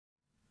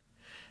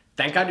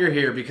Thank God you're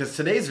here because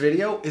today's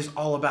video is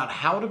all about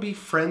how to be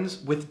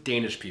friends with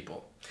Danish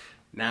people.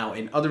 Now,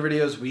 in other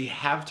videos, we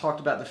have talked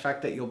about the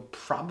fact that you'll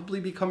probably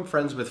become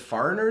friends with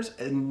foreigners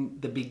in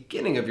the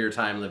beginning of your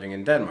time living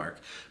in Denmark,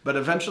 but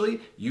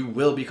eventually you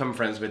will become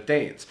friends with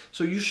Danes.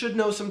 So you should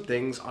know some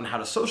things on how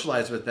to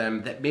socialize with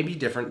them that may be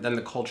different than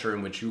the culture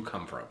in which you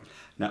come from.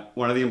 Now,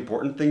 one of the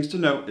important things to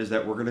note is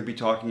that we're going to be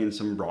talking in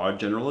some broad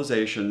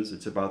generalizations.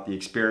 It's about the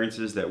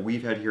experiences that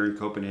we've had here in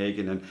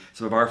Copenhagen and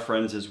some of our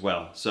friends as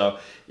well. So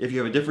if you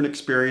have a different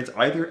experience,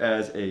 either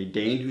as a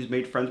Dane who's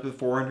made friends with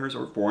foreigners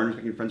or foreigners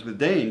making friends with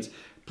Danes,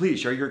 please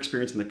share your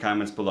experience in the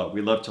comments below.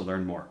 We love to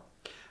learn more.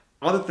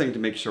 Other thing to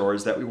make sure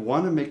is that we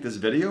want to make this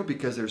video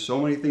because there's so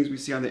many things we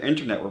see on the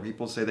internet where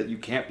people say that you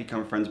can't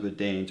become friends with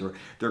Danes or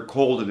they're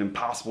cold and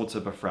impossible to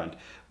befriend.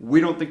 We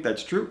don't think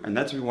that's true, and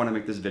that's why we want to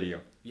make this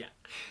video. Yeah,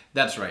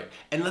 that's right.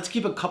 And let's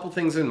keep a couple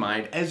things in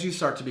mind as you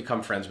start to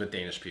become friends with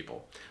Danish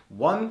people.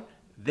 One,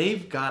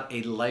 they've got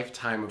a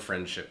lifetime of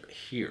friendship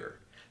here.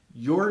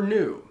 You're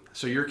new,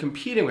 so you're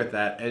competing with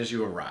that as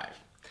you arrive.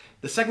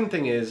 The second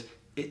thing is,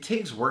 it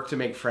takes work to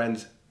make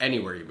friends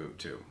anywhere you move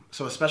to.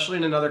 So especially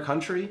in another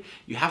country,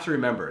 you have to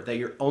remember that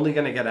you're only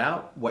going to get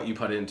out what you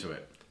put into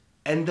it.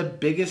 And the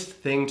biggest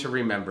thing to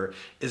remember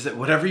is that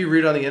whatever you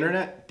read on the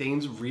internet,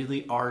 Danes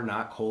really are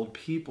not cold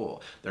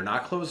people. They're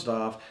not closed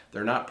off,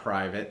 they're not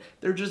private,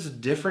 they're just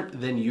different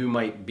than you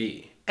might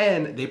be.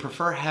 And they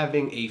prefer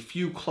having a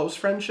few close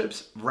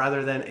friendships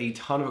rather than a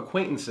ton of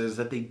acquaintances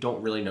that they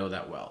don't really know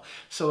that well.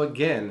 So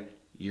again,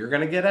 you're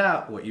going to get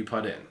out what you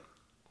put in.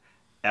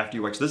 After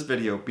you watch this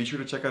video, be sure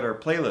to check out our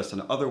playlist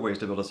on other ways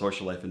to build a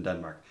social life in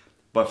Denmark.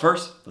 But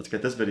first, let's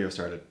get this video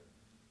started.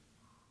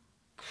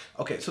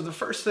 Okay, so the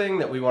first thing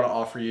that we want to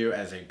offer you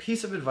as a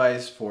piece of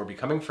advice for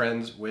becoming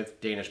friends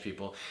with Danish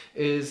people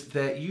is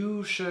that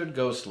you should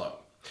go slow.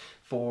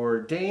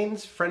 For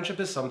Danes, friendship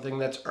is something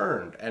that's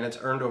earned, and it's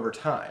earned over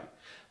time.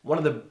 One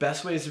of the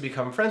best ways to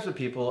become friends with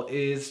people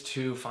is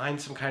to find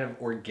some kind of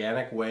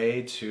organic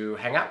way to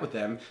hang out with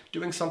them,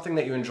 doing something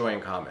that you enjoy in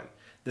common.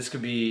 This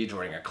could be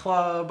joining a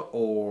club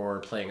or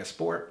playing a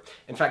sport.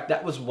 In fact,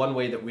 that was one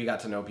way that we got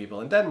to know people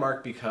in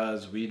Denmark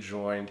because we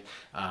joined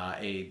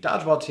a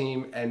dodgeball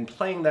team, and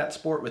playing that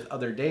sport with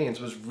other Danes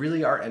was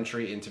really our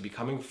entry into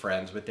becoming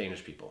friends with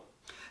Danish people.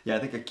 Yeah, I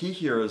think a key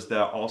here is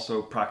that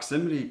also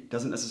proximity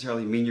doesn't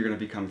necessarily mean you're going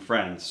to become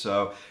friends.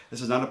 So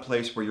this is not a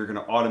place where you're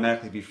going to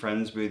automatically be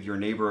friends with your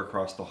neighbor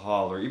across the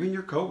hall or even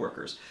your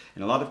coworkers.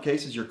 In a lot of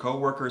cases, your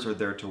coworkers are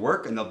there to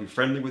work and they'll be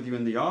friendly with you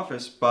in the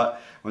office, but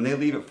when they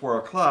leave at 4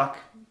 o'clock,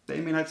 they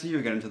may not see you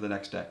again until the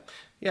next day.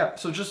 Yeah,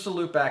 so just to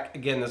loop back,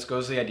 again, this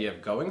goes to the idea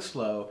of going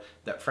slow,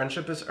 that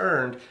friendship is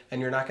earned,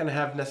 and you're not going to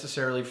have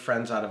necessarily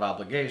friends out of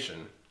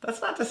obligation.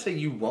 That's not to say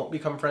you won't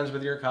become friends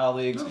with your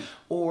colleagues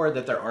or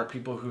that there aren't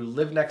people who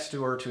live next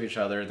door to each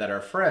other that are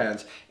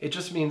friends. It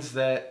just means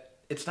that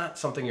it's not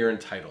something you're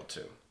entitled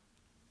to.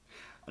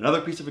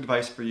 Another piece of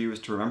advice for you is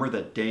to remember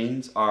that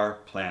Danes are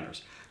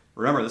planners.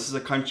 Remember, this is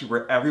a country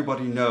where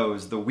everybody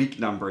knows the week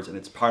numbers and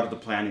it's part of the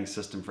planning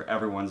system for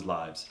everyone's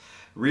lives.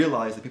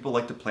 Realize that people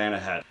like to plan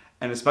ahead.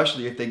 And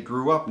especially if they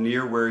grew up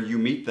near where you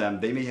meet them,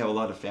 they may have a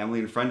lot of family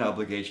and friend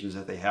obligations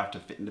that they have to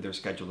fit into their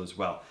schedule as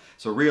well.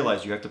 So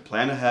realize you have to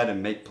plan ahead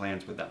and make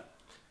plans with them.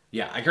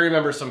 Yeah, I can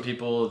remember some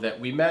people that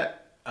we met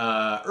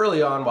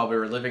early on while we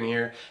were living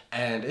here,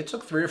 and it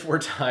took 3 or 4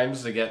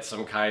 times to get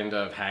some kind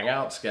of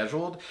hangout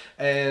scheduled,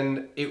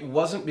 and it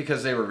wasn't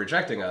because they were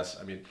rejecting us.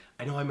 I mean,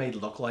 I know I may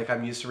look like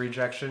I'm used to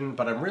rejection,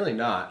 but I'm really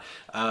not.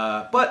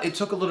 But it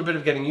took a little bit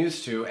of getting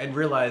used to and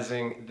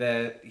realizing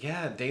that,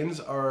 yeah, Danes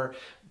are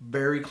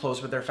very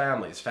close with their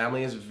families.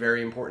 Family is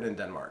very important in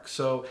Denmark.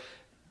 So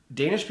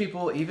Danish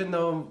people, even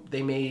though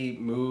they may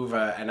move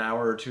an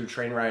hour or 2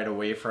 train ride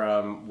away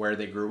from where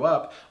they grew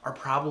up, are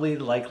probably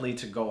likely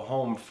to go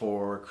home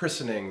for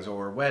christenings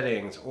or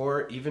weddings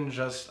or even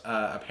just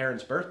a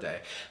parent's birthday.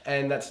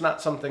 And that's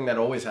not something that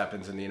always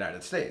happens in the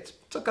United States.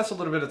 It took us a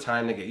little bit of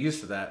time to get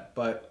used to that,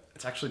 but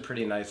it's actually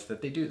pretty nice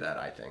that they do that,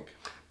 I think.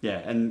 Yeah,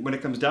 and when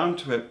it comes down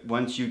to it,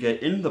 once you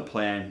get in the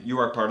plan, you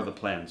are part of the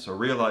plan. So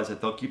realize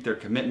that they'll keep their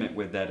commitment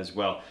with that as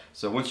well.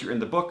 So once you're in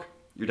the book,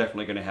 you're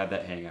definitely going to have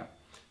that hangout.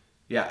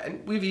 Yeah,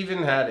 and we've even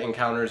had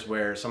encounters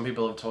where some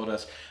people have told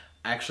us,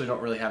 I actually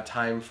don't really have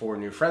time for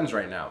new friends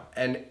right now.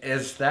 And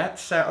as that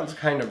sounds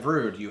kind of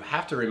rude, you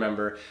have to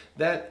remember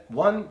that,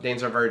 one,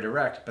 Danes are very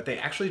direct, but they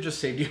actually just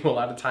saved you a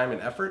lot of time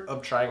and effort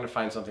of trying to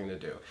find something to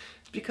do.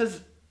 It's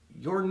because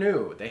you're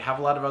new. They have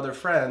a lot of other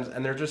friends,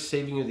 and they're just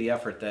saving you the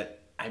effort that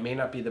I may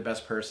not be the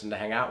best person to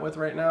hang out with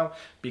right now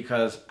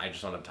because I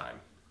just don't have time.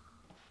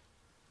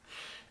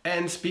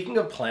 And speaking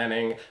of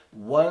planning,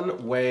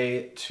 one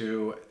way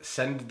to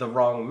send the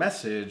wrong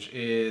message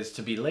is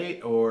to be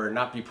late or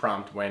not be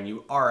prompt when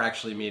you are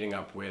actually meeting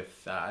up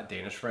with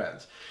Danish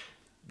friends.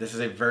 This is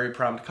a very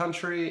prompt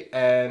country,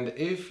 and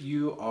if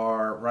you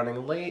are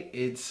running late,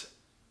 it's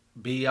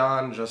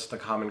beyond just the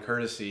common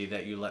courtesy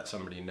that you let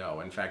somebody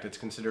know. In fact, it's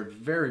considered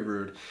very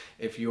rude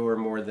if you're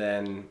more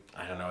than,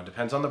 I don't know, it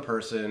depends on the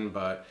person,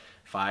 but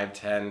 5,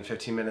 10,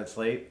 15 minutes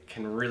late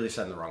can really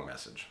send the wrong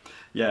message.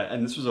 Yeah,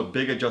 and this was a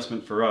big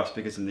adjustment for us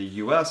because in the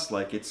US,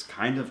 like it's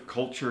kind of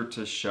culture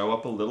to show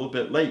up a little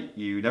bit late.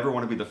 You never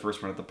want to be the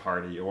first one at the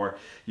party, or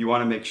you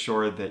want to make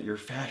sure that you're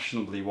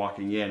fashionably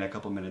walking in a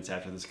couple minutes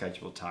after the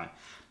scheduled time.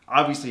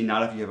 Obviously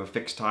not if you have a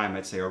fixed time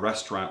at say a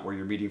restaurant where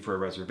you're meeting for a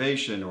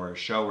reservation or a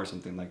show or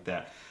something like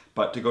that.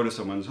 But to go to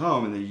someone's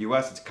home in the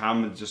US, it's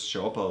common to just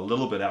show up a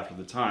little bit after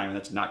the time, and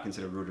that's not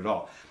considered rude at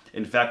all.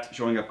 In fact,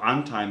 showing up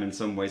on time in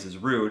some ways is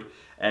rude,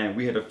 and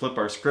we had to flip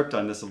our script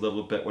on this a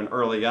little bit when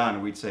early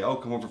on we'd say, oh,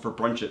 come over for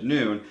brunch at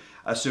noon,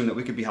 assume that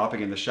we could be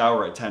hopping in the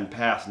shower at 10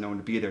 past and no one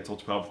would be there till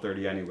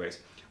 12:30 anyways.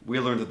 We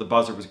learned that the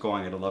buzzer was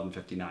going at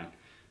 11:59.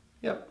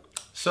 Yep.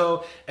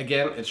 So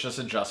again, it's just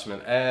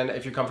adjustment. And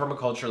if you come from a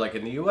culture like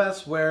in the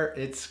US where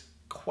it's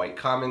quite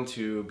common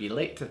to be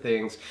late to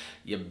things,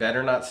 you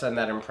better not send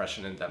that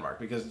impression in Denmark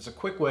because it's a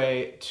quick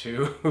way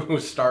to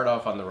start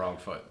off on the wrong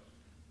foot.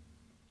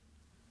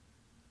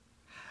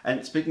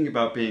 And speaking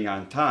about being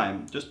on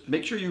time, just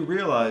make sure you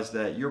realize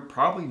that you're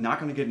probably not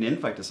going to get an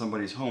invite to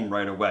somebody's home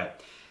right away.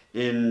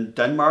 In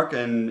Denmark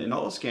and in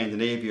all of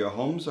Scandinavia,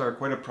 homes are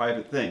quite a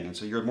private thing, and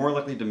so you're more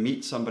likely to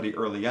meet somebody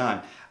early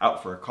on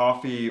out for a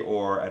coffee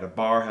or at a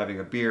bar having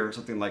a beer or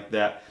something like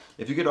that.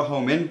 If you get a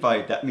home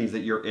invite, that means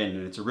that you're in,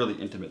 and it's a really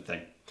intimate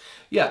thing.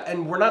 Yeah,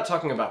 and we're not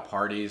talking about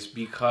parties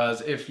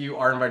because if you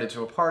are invited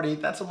to a party,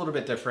 that's a little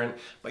bit different.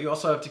 But you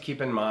also have to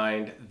keep in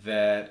mind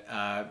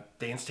that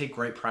Danes take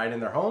great pride in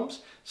their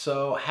homes,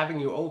 so having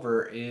you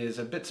over is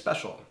a bit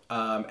special.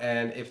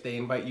 And if they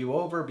invite you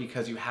over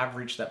because you have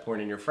reached that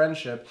point in your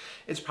friendship,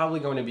 it's probably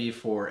going to be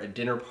for a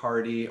dinner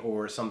party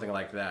or something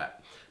like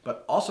that.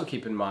 But also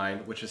keep in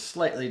mind, which is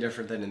slightly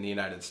different than in the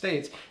United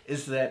States,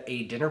 is that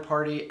a dinner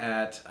party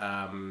at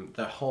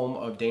the home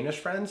of Danish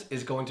friends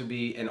is going to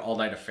be an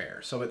all-night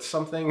affair. So it's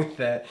something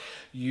that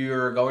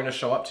you're going to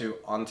show up to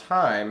on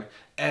time,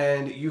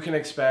 and you can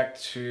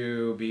expect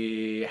to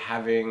be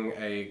having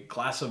a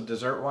glass of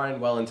dessert wine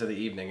well into the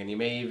evening. And you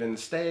may even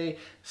stay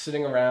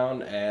sitting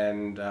around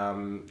and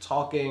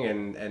talking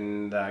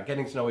and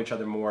getting to know each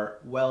other more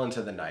well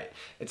into the night.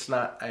 It's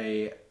not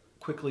a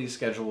quickly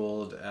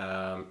scheduled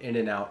in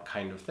and out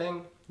kind of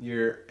thing.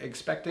 You're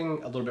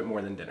expecting a little bit more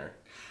than dinner.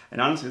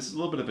 And honestly, this is a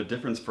little bit of a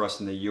difference for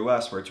us in the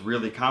US where it's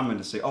really common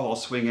to say, oh, I'll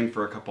swing in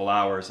for a couple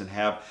hours and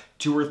have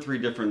 2 or 3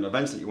 different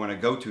events that you want to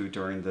go to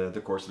during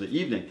the course of the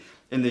evening.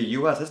 In the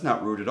US, that's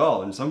not rude at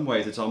all. In some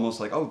ways, it's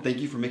almost like, oh, thank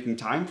you for making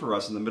time for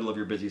us in the middle of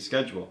your busy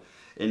schedule.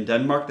 In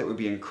Denmark, that would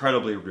be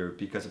incredibly rude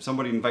because if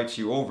somebody invites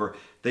you over,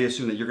 they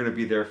assume that you're going to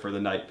be there for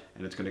the night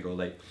and it's going to go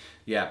late.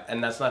 Yeah,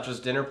 and that's not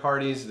just dinner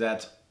parties,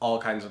 that's all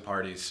kinds of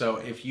parties. So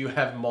if you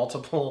have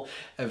multiple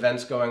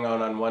events going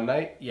on one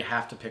night, you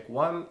have to pick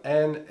one,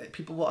 and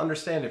people will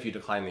understand if you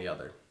decline the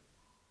other.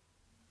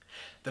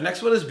 The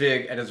next one is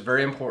big and it's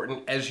very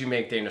important as you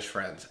make Danish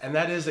friends, and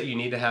that is that you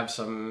need to have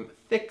some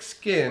thick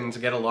skin to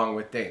get along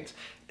with Danes.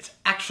 It's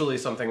actually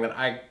something that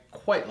I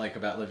quite like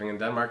about living in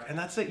Denmark, and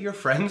that's that your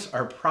friends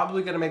are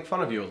probably going to make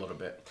fun of you a little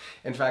bit.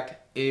 In fact,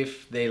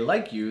 if they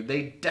like you,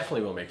 they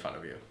definitely will make fun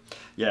of you.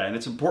 Yeah, and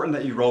it's important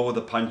that you roll with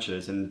the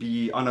punches and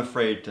be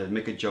unafraid to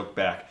make a joke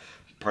back.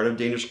 Part of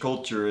Danish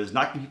culture is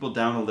knocking people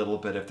down a little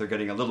bit if they're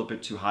getting a little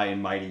bit too high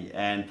and mighty.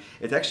 And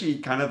it's actually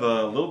kind of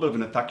a little bit of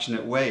an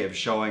affectionate way of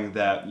showing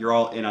that you're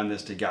all in on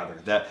this together,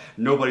 that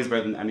nobody's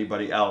better than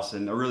anybody else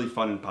in a really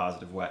fun and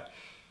positive way.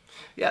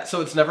 Yeah,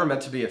 so it's never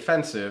meant to be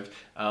offensive.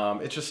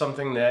 It's just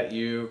something that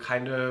you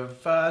kind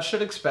of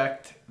should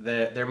expect,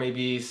 that there may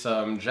be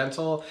some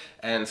gentle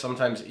and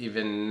sometimes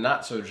even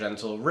not so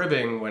gentle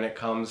ribbing when it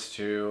comes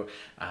to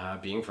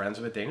being friends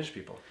with Danish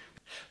people.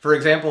 For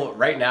example,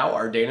 right now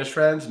our Danish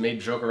friends may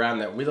joke around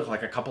that we look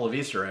like a couple of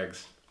Easter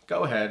eggs.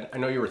 Go ahead, I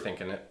know you were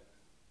thinking it.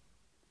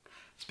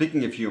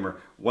 Speaking of humor,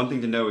 one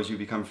thing to know as you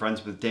become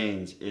friends with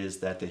Danes is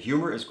that the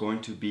humor is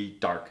going to be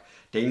dark.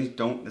 Danes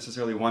don't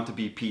necessarily want to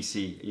be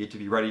PC. You have to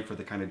be ready for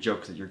the kind of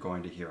jokes that you're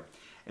going to hear.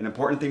 An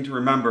important thing to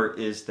remember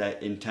is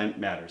that intent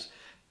matters.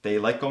 They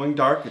like going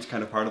dark, it's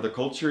kind of part of the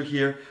culture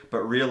here,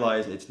 but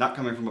realize it's not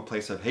coming from a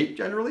place of hate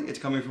generally, it's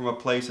coming from a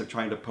place of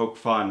trying to poke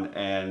fun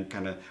and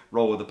kind of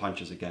roll with the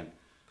punches again.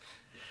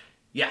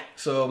 Yeah,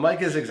 so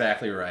Mike is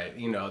exactly right.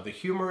 You know, the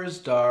humor is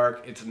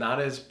dark. It's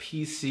not as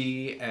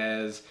PC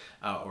as,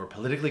 or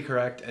politically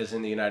correct as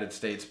in the United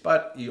States,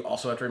 but you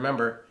also have to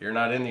remember you're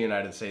not in the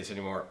United States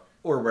anymore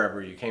or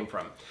wherever you came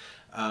from.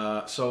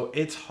 So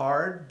it's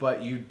hard,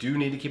 but you do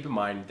need to keep in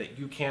mind that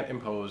you can't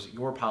impose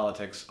your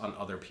politics on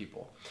other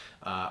people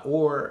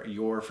or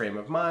your frame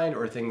of mind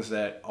or things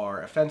that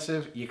are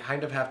offensive. You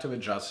kind of have to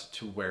adjust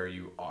to where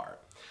you are.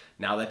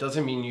 Now, that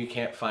doesn't mean you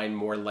can't find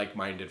more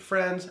like-minded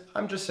friends.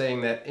 I'm just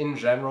saying that in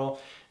general,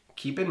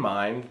 keep in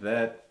mind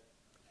that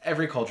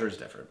every culture is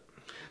different.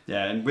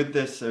 Yeah, and with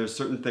this, there's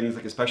certain things,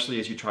 like especially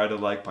as you try to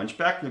like punch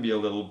back maybe a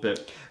little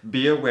bit,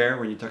 be aware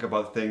when you talk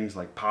about things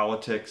like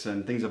politics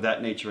and things of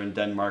that nature in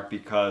Denmark,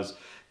 because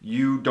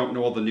you don't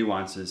know all the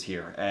nuances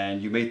here.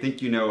 And you may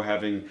think you know,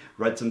 having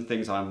read some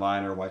things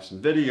online or watched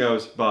some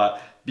videos,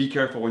 but be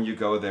careful when you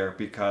go there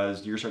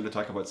because you're starting to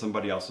talk about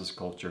somebody else's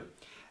culture.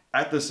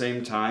 At the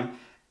same time,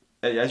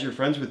 as you're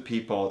friends with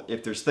people,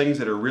 if there's things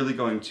that are really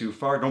going too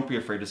far, don't be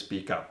afraid to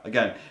speak up.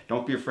 Again,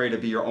 don't be afraid to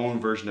be your own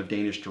version of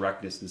Danish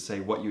directness and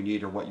say what you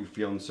need or what you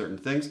feel in certain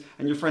things,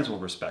 and your friends will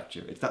respect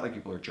you. It's not like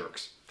people are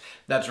jerks.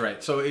 That's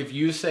right. So if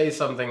you say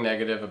something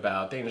negative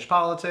about Danish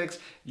politics,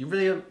 you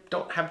really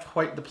don't have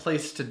quite the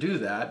place to do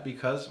that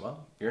because,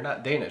 well, you're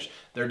not Danish.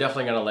 They're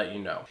definitely going to let you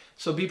know.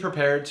 So be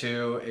prepared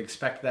to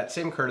expect that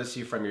same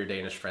courtesy from your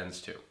Danish friends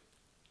too.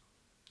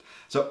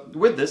 So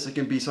with this, it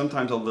can be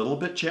sometimes a little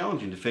bit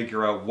challenging to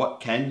figure out what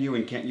can you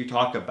and can't you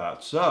talk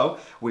about. So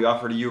we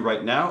offer to you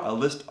right now a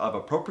list of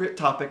appropriate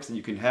topics that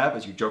you can have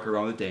as you joke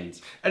around with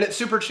Danes. And it's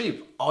super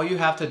cheap. All you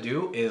have to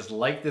do is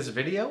like this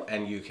video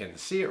and you can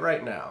see it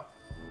right now.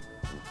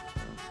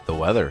 The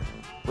weather.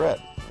 Bread.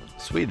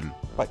 Sweden.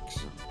 Bikes.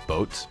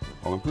 Boats.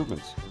 Home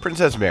improvements.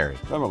 Princess Mary.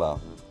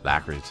 Remoulade.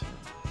 Lakrids.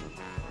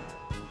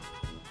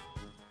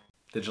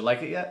 Did you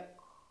like it yet?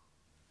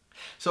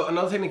 So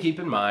another thing to keep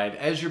in mind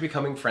as you're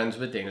becoming friends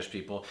with Danish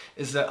people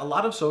is that a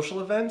lot of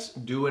social events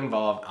do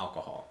involve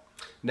alcohol.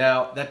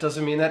 Now, that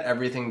doesn't mean that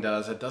everything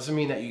does. It doesn't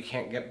mean that you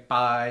can't get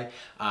by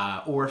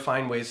or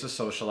find ways to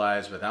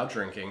socialize without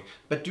drinking.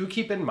 But do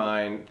keep in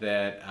mind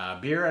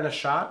that beer and a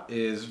shot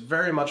is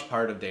very much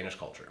part of Danish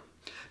culture.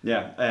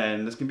 Yeah,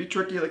 and this can be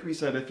tricky, like we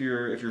said, if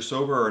you're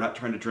sober or not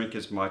trying to drink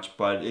as much,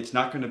 but it's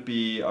not going to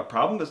be a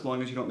problem as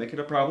long as you don't make it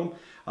a problem.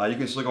 You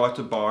can still go out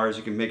to bars,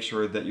 you can make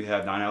sure that you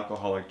have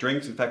non-alcoholic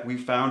drinks. In fact, we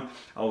found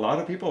a lot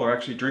of people are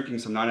actually drinking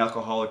some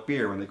non-alcoholic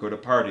beer when they go to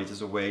parties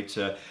as a way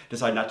to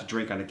decide not to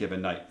drink on a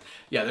given night.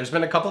 Yeah, there's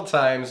been a couple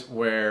times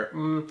where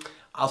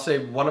I'll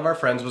say one of our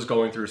friends was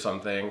going through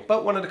something,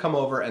 but wanted to come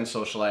over and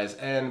socialize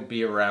and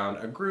be around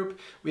a group.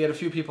 We had a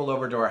few people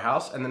over to our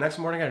house, and the next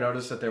morning I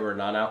noticed that there were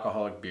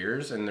non-alcoholic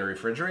beers in the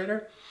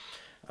refrigerator.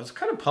 I was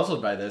kind of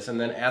puzzled by this and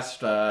then asked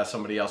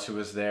somebody else who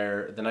was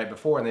there the night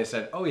before, and they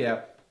said, oh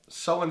yeah,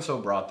 so-and-so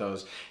brought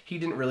those. He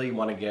didn't really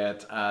want to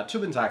get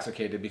too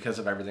intoxicated because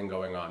of everything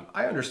going on.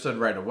 I understood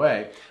right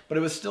away, but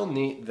it was still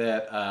neat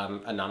that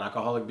a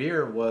non-alcoholic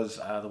beer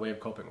was the way of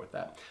coping with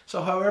that.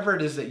 So however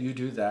it is that you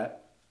do that,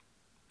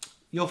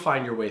 you'll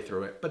find your way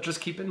through it. But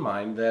just keep in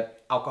mind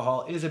that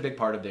alcohol is a big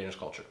part of Danish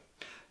culture.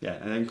 Yeah,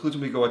 and it includes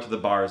when we go out to the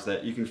bars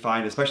that you can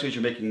find, especially as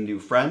you're making new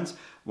friends.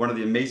 One of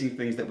the amazing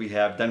things that we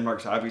have,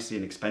 Denmark's obviously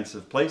an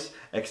expensive place,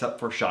 except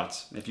for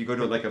shots. If you go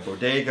to like a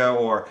bodega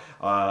or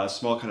a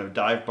small kind of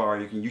dive bar,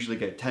 you can usually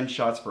get 10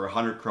 shots for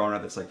 100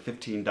 krona. That's like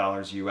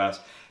 $15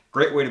 US.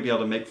 Great way to be able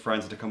to make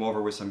friends and to come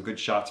over with some good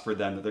shots for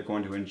them that they're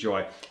going to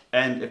enjoy.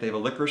 And if they have a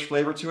licorice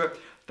flavor to it,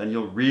 then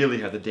you'll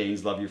really have the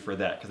Danes love you for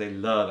that because they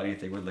love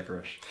anything with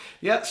licorice.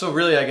 Yeah, so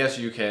really I guess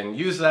you can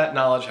use that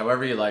knowledge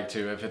however you like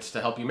to, if it's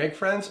to help you make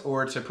friends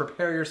or to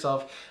prepare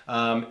yourself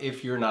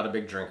if you're not a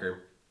big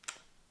drinker.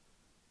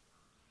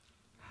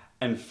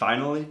 And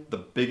finally, the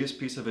biggest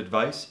piece of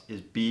advice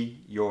is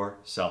be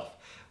yourself.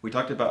 We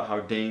talked about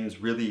how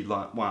Danes really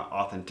want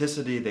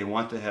authenticity. They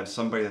want to have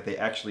somebody that they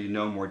actually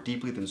know more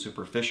deeply than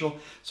superficial.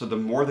 So the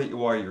more that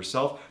you are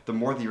yourself, the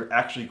more that you're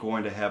actually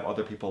going to have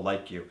other people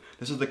like you.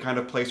 This is the kind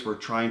of place where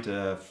trying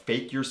to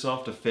fake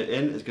yourself to fit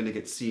in is going to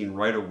get seen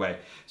right away.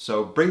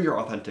 So bring your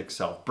authentic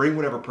self. Bring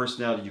whatever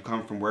personality you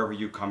come from, wherever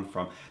you come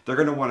from. They're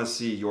going to want to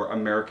see your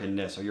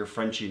Americanness or your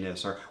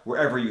Frenchiness or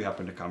wherever you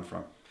happen to come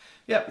from.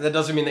 Yeah, that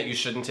doesn't mean that you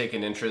shouldn't take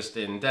an interest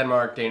in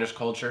Denmark, Danish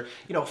culture.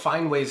 You know,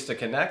 find ways to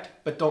connect,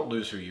 but don't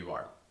lose who you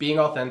are. Being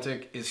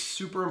authentic is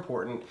super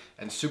important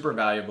and super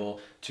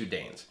valuable to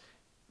Danes.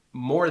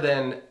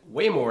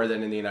 Way more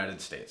than in the United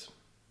States.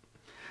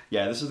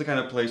 Yeah, this is the kind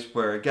of place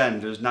where,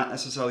 again, there's not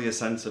necessarily a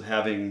sense of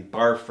having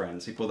bar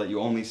friends, people that you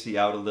only see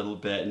out a little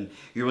bit and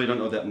you really don't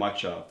know that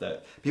much of.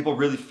 That people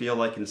really feel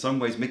like in some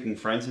ways making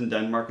friends in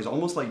Denmark is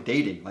almost like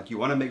dating. Like you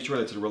want to make sure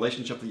that it's a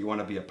relationship that you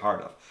want to be a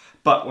part of.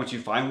 But once you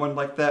find one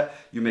like that,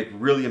 you make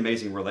really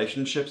amazing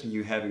relationships and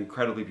you have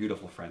incredibly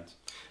beautiful friends.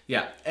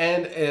 Yeah,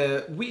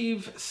 and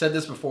we've said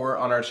this before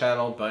on our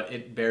channel, but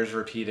it bears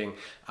repeating.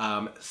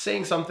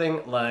 Saying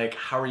something like,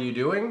 how are you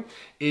doing,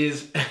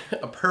 is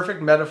a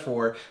perfect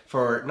metaphor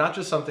for not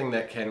just something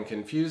that can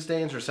confuse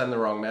Danes or send the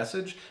wrong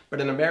message,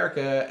 but in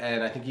America,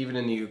 and I think even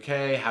in the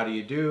UK, how do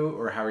you do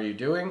or how are you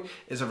doing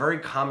is a very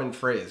common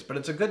phrase, but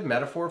it's a good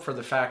metaphor for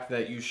the fact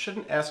that you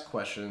shouldn't ask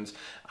questions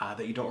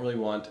that you don't really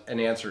want an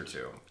answer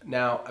to.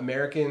 Now,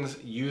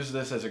 Americans use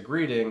this as a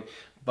greeting,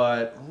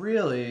 but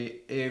really,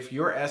 if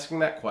you're asking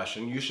that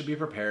question, you should be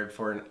prepared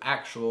for an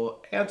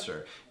actual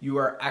answer. You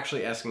are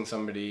actually asking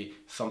somebody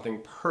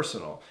something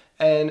personal.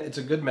 And it's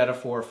a good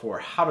metaphor for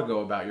how to go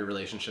about your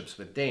relationships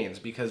with Danes,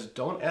 because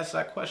don't ask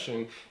that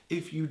question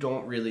if you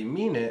don't really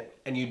mean it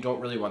and you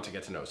don't really want to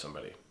get to know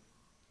somebody.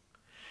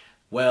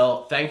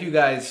 Well, thank you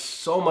guys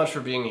so much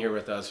for being here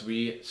with us.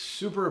 We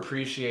super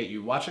appreciate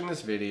you watching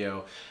this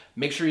video.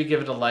 Make sure you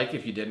give it a like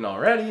if you didn't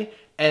already,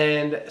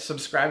 and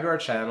subscribe to our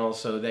channel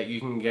so that you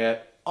can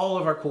get all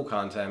of our cool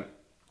content.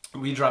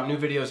 We drop new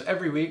videos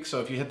every week, so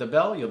if you hit the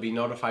bell, you'll be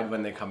notified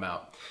when they come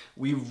out.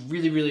 We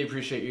really, really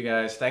appreciate you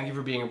guys. Thank you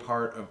for being a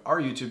part of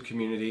our YouTube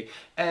community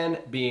and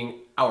being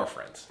our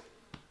friends.